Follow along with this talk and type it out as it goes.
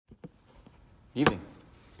Good evening.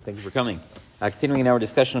 Thank you for coming. Continuing in our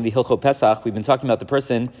discussion of the Hilchot Pesach, we've been talking about the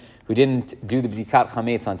person who didn't do the Bedikat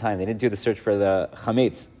Chametz on time. They didn't do the search for the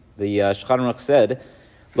Chametz. The Shulchan Aruch said,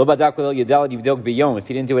 Lo badak v'lo yadal yivdok b'yom. If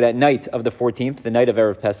you didn't do it at night of the 14th, the night of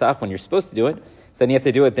Erev Pesach, when you're supposed to do it, so then you have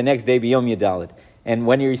to do it the next day b'yom yadalid. And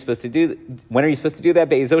when are you supposed to do that?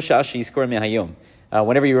 Be'ezo shashi yiskor mehayom.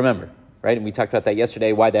 Whenever you remember, right? And we talked about that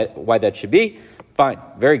yesterday. Why that should be fine.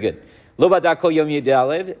 Very good. Lo badak kol yom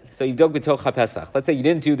yadalid. So yivdok b'toch haPesach. Let's say you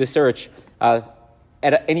didn't do the search at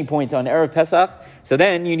any point on Erev Pesach. So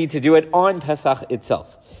then you need to do it on Pesach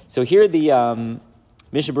itself. So here the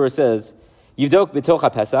Mishnah Berurah says, Yivdok b'toch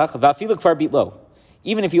haPesach, va'afilu kfar bitlo.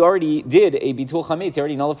 Even if you already did a bitul chametz, you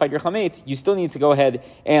already nullified your chametz, you still need to go ahead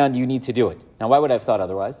and you need to do it. Now, why would I have thought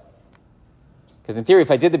otherwise? Because in theory, if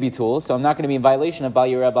I did the bitul, so I'm not going to be in violation of bal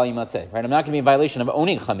yireh bal yimatzeh, right? I'm not going to be in violation of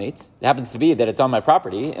owning chametz. It happens to be that it's on my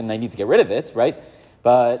property and I need to get rid of it, right?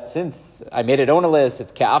 But since I made it ownerless,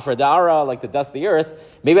 it's ka'afra da'ara, like the dust of the earth,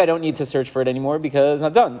 maybe I don't need to search for it anymore because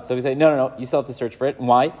I'm done. So we say, no, you still have to search for it. And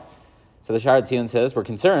why? So the Sha'ar Tzion says, we're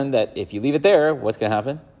concerned that if you leave it there, what's going to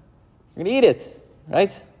happen? You're going to eat it,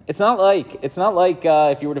 right? It's not like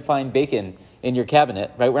if you were to find bacon in your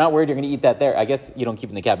cabinet, right? We're not worried you're going to eat that there. I guess you don't keep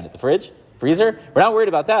it in the cabinet. The fridge, freezer, we're not worried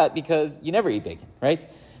about that because you never eat bacon, right?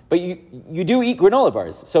 But you do eat granola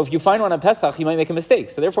bars. So if you find one on Pesach, you might make a mistake.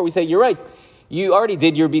 So therefore we say, you're right. You already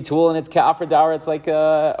did your bitul and it's ka'afra da'ara, it's like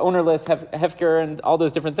ownerless, hefker, and all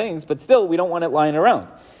those different things, but still we don't want it lying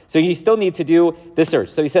around. So you still need to do the search.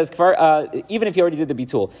 So he says, even if you already did the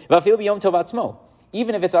bitul, va'afilu b'yom tov atzmo,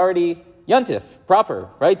 even if it's already Yom Tov, proper,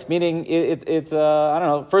 right? Meaning it's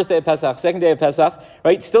first day of Pesach, second day of Pesach,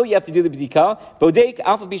 right? Still you have to do the Bedika. Bodek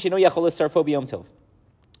alpha bisheno yachol sarfo b'yom tov.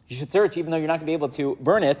 You should search even though you're not going to be able to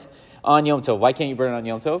burn it on Yom Tov. Why can't you burn it on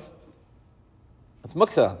Yom Tov? It's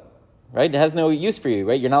muksa. Right? It has no use for you,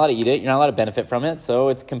 right? You're not allowed to eat it. You're not allowed to benefit from it. So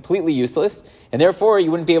it's completely useless. And therefore,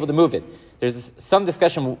 you wouldn't be able to move it. There's some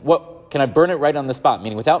discussion, can I burn it right on the spot?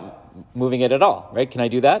 Meaning without moving it at all, right? Can I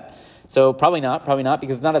do that? So probably not,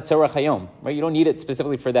 because it's not a tzorach hayom, right? You don't need it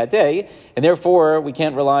specifically for that day. And therefore, we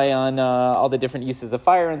can't rely on all the different uses of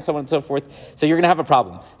fire and so on and so forth. So you're going to have a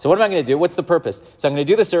problem. So what am I going to do? What's the purpose? So I'm going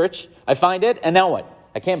to do the search. I find it. And now what?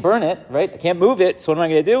 I can't burn it, right? I can't move it. So what am I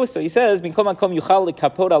going to do? So he says,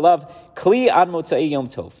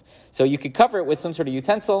 so you could cover it with some sort of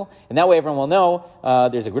utensil, and that way everyone will know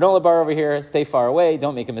there's a granola bar over here. Stay far away.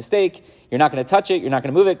 Don't make a mistake. You're not going to touch it. You're not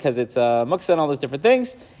going to move it because it's muksa and all those different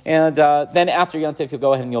things. And then after Yom Tov, you'll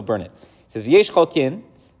go ahead and you'll burn it. It says, V'yesh chalkin.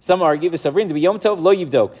 Some argue, v'savrin to be Yom Tov lo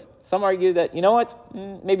yivdok. Some argue that, you know what,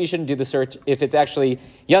 maybe you shouldn't do the search if it's actually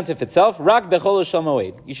Yom Tov itself. Rak bechol shel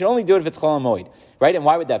moed. You should only do it if it's chol moed, right? And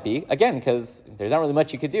why would that be? Again, because there's not really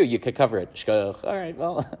much you could do. You could cover it. Shkoch. All right,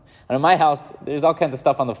 well, in my house, there's all kinds of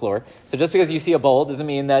stuff on the floor. So just because you see a bowl doesn't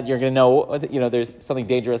mean that you're going to know, there's something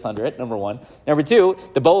dangerous under it, number one. Number two,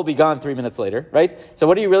 the bowl will be gone 3 minutes later, right? So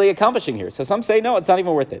what are you really accomplishing here? So some say, no, it's not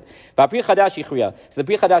even worth it. So the Pri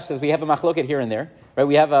Chadash says we have a machloket here and there, right?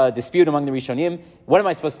 We have a dispute among the Rishonim. What am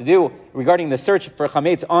I supposed to do regarding the search for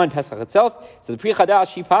chametz on Pesach itself? So the Pri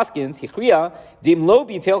Chadash, he paskins, he chriya, dim lo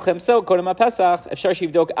bitel chemso kodem Pesach efshar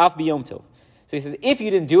shivdok af biyom tov. So he says, if you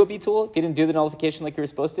didn't do a bitul, if you didn't do the nullification like you were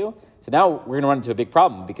supposed to, so now we're going to run into a big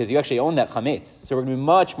problem because you actually own that chametz. So we're going to be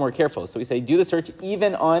much more careful. So we say, do the search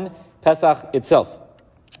even on Pesach itself.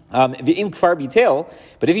 V'im kfar bitel,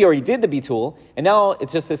 but if you already did the bitul, and now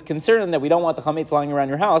it's just this concern that we don't want the chametz lying around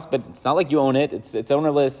your house, but it's not like you own it, it's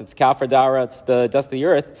ownerless, it's kafar dara, it's the dust of the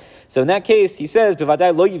earth. So in that case, he says,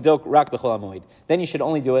 b'vadai lo yivdok rak b'chol hamoed. Then you should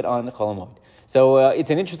only do it on chol hamoed. So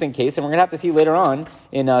it's an interesting case, and we're going to have to see later on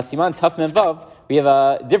in Siman Taf Mem Vav, we have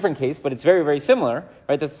a different case, but it's very, very similar,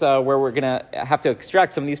 right? This is where we're going to have to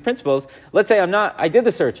extract some of these principles. Let's say I did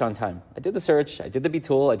the search on time. I did the search, I did the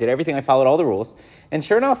bitul, I did everything, I followed all the rules. And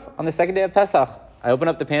sure enough, on the second day of Pesach, I open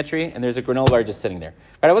up the pantry and there's a granola bar just sitting there.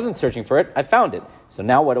 Right? I wasn't searching for it, I found it. So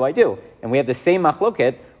now what do I do? And we have the same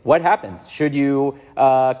machloket. What happens? Should you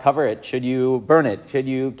cover it? Should you burn it? Can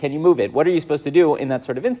you move it? What are you supposed to do in that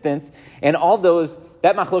sort of instance? And all those,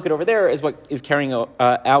 that machloket over there is what is carrying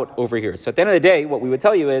out over here. So at the end of the day, what we would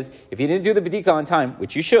tell you is, if you didn't do the Bedika on time,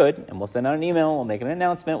 which you should, and we'll send out an email, we'll make an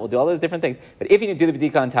announcement, we'll do all those different things, but if you didn't do the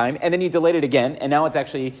Bedika on time, and then you delayed it again, and now it's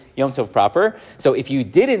actually Yom Tov proper, so if you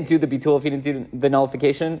didn't do the bitul, if you didn't do the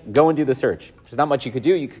nullification, go and do the search. There's not much you could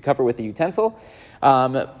do. You could cover with a utensil,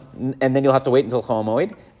 and then you'll have to wait until Chol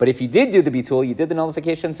Moed. But if you did do the bitul, you did the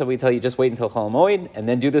nullification, so we tell you just wait until Chol Moed, and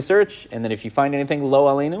then do the search, and then if you find anything lo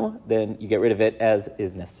aleinu, then you get rid of it as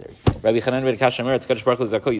is necessary. Rabbi Chanan Bedika Shomer, it's Kadosh Baruch Hu Zakoi.